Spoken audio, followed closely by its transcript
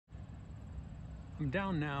I'm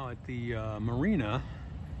down now at the marina,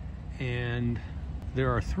 and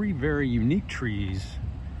there are three very unique trees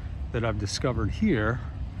that I've discovered here.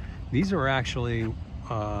 These are actually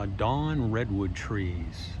Dawn Redwood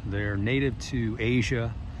trees. They're native to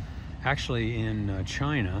Asia, actually in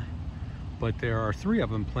China, but there are three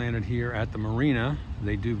of them planted here at the marina.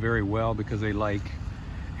 They do very well because they like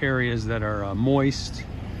areas that are moist,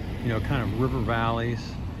 you know, kind of river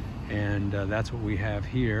valleys, and that's what we have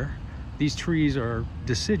here. These trees are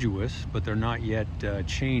deciduous, but they're not yet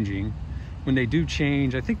changing. When they do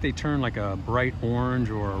change, I think they turn like a bright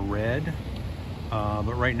orange or a red,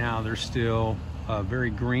 but right now they're still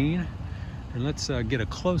very green. And let's get a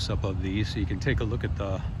close-up of these so you can take a look at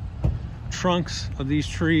the trunks of these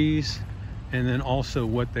trees and then also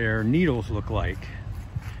what their needles look like.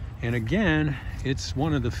 And again, it's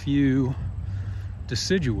one of the few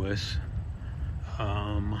deciduous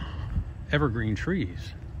evergreen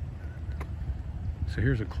trees. So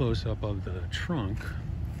here's a close-up of the trunk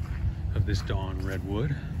of this Dawn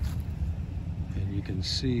Redwood. And you can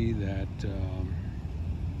see that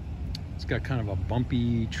it's got kind of a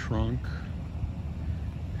bumpy trunk.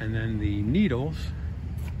 And then the needles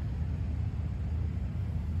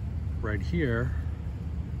right here,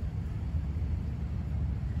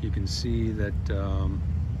 you can see that,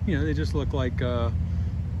 you know, they just look like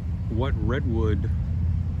what redwood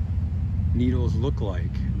needles look like.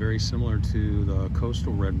 Very similar to the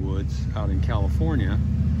coastal redwoods out in California.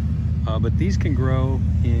 But these can grow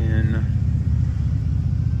in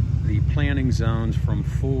the planting zones from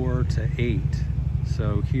 4 to 8.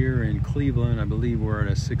 So here in Cleveland, I believe we're at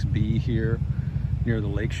a 6B here near the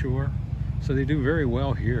lakeshore. So they do very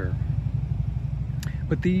well here.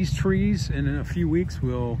 But these trees in a few weeks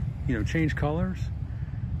will, you know, change colors,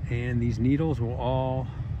 and these needles will all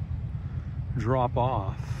drop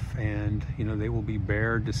off, and you know, they will be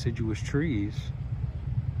bare deciduous trees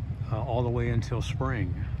all the way until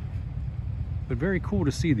spring. But very cool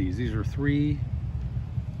to see these. These are three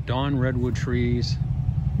Dawn Redwood trees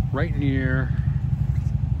right near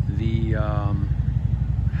the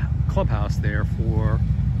clubhouse there for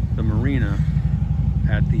the marina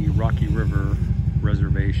at the Rocky River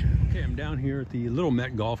Reservation. Okay, I'm down here at the Little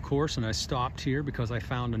Met Golf Course, and I stopped here because I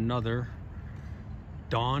found another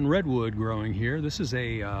Dawn Redwood growing here. This is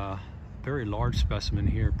a very large specimen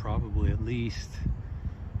here, probably at least,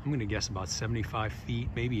 I'm gonna guess about 75 feet,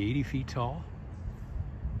 maybe 80 feet tall.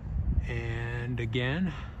 And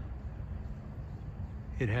again,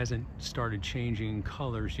 it hasn't started changing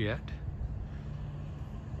colors yet,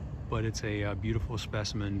 but it's a beautiful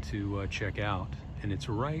specimen to check out. And it's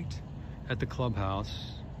right at the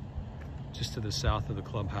clubhouse, just to the south of the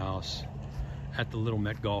clubhouse at the Little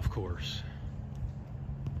Met Golf Course.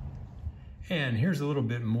 And here's a little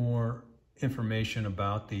bit more information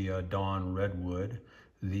about the Dawn Redwood.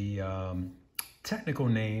 The technical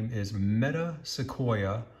name is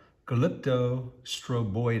Metasequoia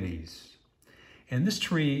calyptostroboides. And this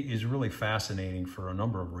tree is really fascinating for a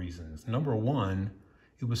number of reasons. Number one,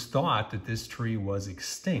 it was thought that this tree was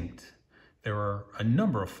extinct. There are a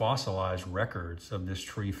number of fossilized records of this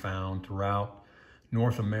tree found throughout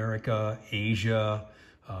North America, Asia,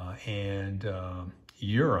 and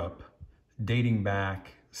Europe, dating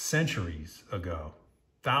back centuries ago,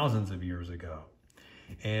 thousands of years ago.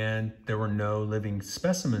 And there were no living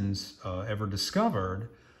specimens ever discovered.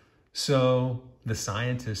 So the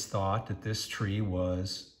scientists thought that this tree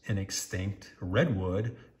was an extinct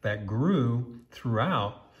redwood that grew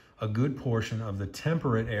throughout a good portion of the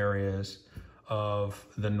temperate areas of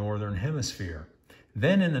the Northern Hemisphere.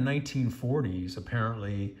 Then in the 1940s,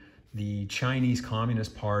 apparently the Chinese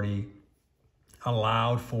Communist Party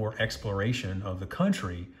allowed for exploration of the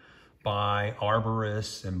country by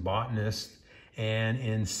arborists and botanists. And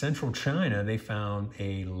in central China, they found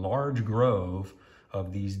a large grove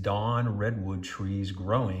of these Dawn Redwood trees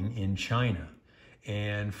growing in China.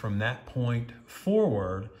 And from that point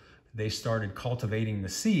forward, they started cultivating the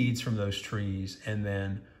seeds from those trees and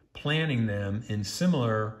then planting them in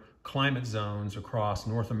similar climate zones across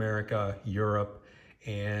North America, Europe,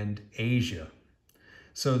 and Asia.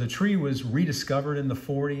 So the tree was rediscovered in the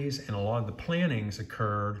 40s, and a lot of the plantings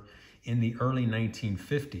occurred in the early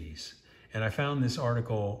 1950s. And I found this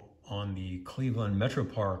article on the Cleveland Metro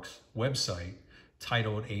Parks website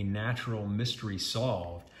titled "A Natural Mystery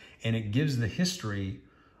Solved," and it gives the history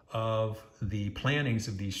of the plantings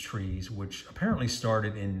of these trees, which apparently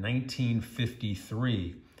started in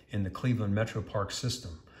 1953 in the Cleveland Metro Park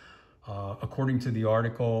system. According to the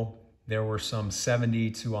article, there were some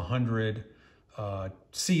 70 to 100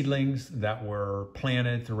 seedlings that were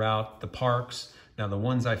planted throughout the parks Now, the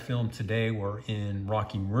ones I filmed today were in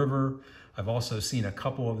Rocky River. I've also seen a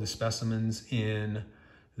couple of the specimens in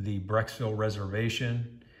the Brecksville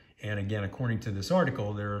Reservation. And again, according to this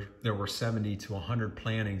article, there were 70 to 100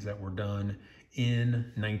 plantings that were done in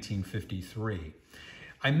 1953.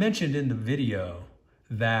 I mentioned in the video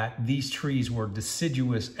that these trees were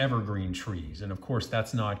deciduous evergreen trees. And of course,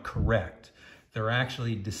 that's not correct. They're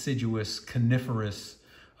actually deciduous coniferous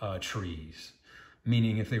trees,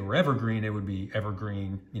 meaning if they were evergreen, they would be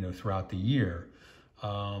evergreen, throughout the year.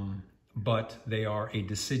 But they are a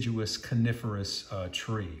deciduous coniferous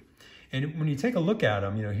tree. And when you take a look at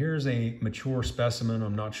them, here's a mature specimen.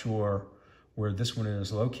 I'm not sure where this one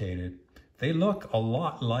is located. They look a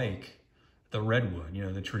lot like the redwood,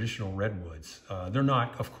 the traditional redwoods. They're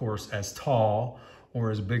not, of course, as tall or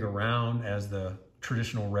as big around as the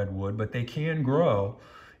traditional redwood, but they can grow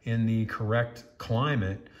in the correct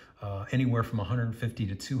climate anywhere from 150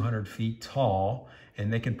 to 200 feet tall,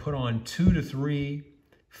 and they can put on 2 to 3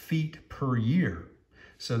 feet per year.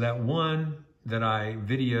 So that one that I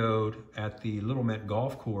videoed at the Little Met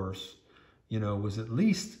Golf Course, was at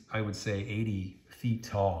least, I would say, 80 feet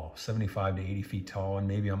tall, 75 to 80 feet tall, and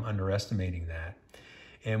maybe I'm underestimating that.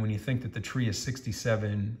 And when you think that the tree is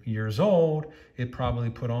 67 years old, it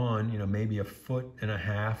probably put on, maybe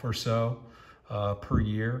 1.5 feet or so per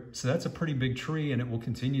year. So that's a pretty big tree, and it will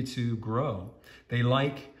continue to grow. They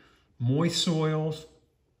like moist soils,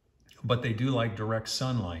 but they do like direct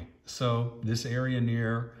sunlight. So this area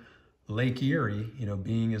near Lake Erie,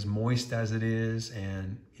 being as moist as it is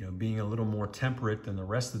and, being a little more temperate than the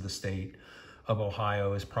rest of the state of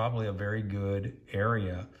Ohio, is probably a very good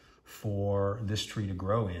area for this tree to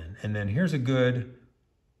grow in. And then here's a good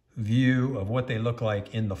view of what they look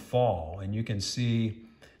like in the fall. And you can see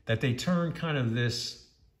that they turn kind of this,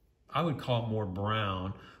 I would call it more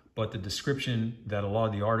brown, but the description that a lot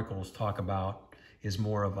of the articles talk about is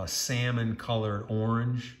more of a salmon colored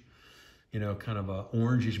orange, kind of a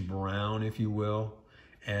orangish brown, if you will.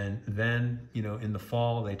 And then, in the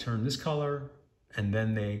fall, they turn this color, and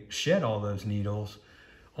then they shed all those needles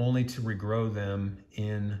only to regrow them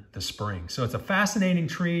in the spring. So it's a fascinating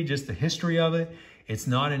tree, just the history of it. It's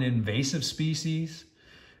not an invasive species.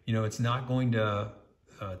 It's not going to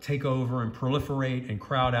take over and proliferate and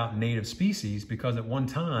crowd out native species, because at one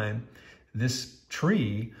time, this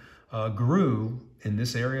tree grew in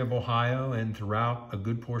this area of Ohio and throughout a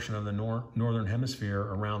good portion of the northern hemisphere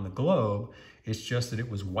around the globe. It's just that it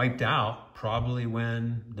was wiped out probably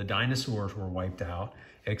when the dinosaurs were wiped out,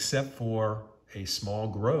 except for a small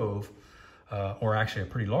grove, or actually a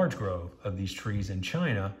pretty large grove of these trees in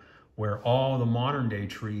China, where all the modern day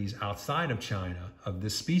trees outside of China of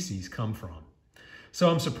this species come from.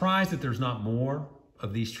 So I'm surprised that there's not more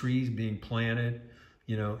of these trees being planted,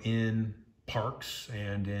 in parks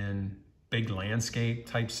and in big landscape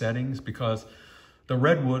type settings, because the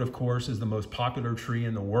redwood, of course, is the most popular tree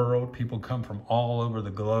in the world. People come from all over the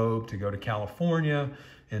globe to go to California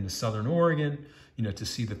and to Southern Oregon, to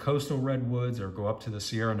see the coastal redwoods, or go up to the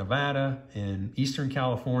Sierra Nevada in Eastern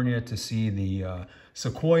California to see the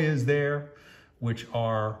sequoias there, which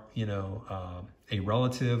are, a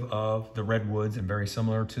relative of the redwoods and very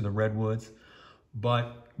similar to the redwoods.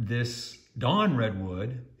 But this Dawn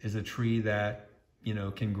Redwood is a tree that,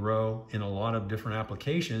 can grow in a lot of different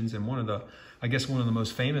applications. And one of the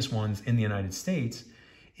most famous ones in the United States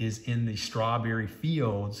is in the Strawberry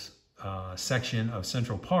Fields section of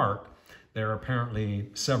Central Park. There are apparently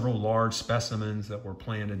several large specimens that were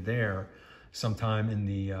planted there sometime in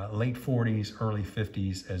the late 40s, early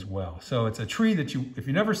 50s as well. So it's a tree that if you've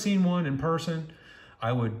never seen one in person,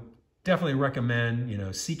 I would definitely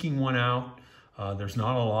recommend, seeking one out. There's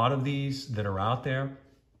not a lot of these that are out there,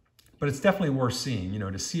 but it's definitely worth seeing.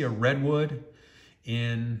 To see a redwood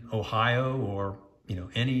in Ohio or,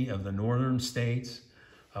 any of the northern states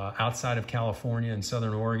outside of California and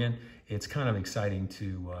Southern Oregon, it's kind of exciting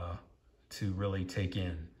to really take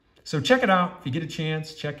in. So check it out. If you get a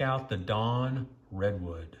chance, check out the Dawn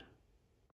Redwood.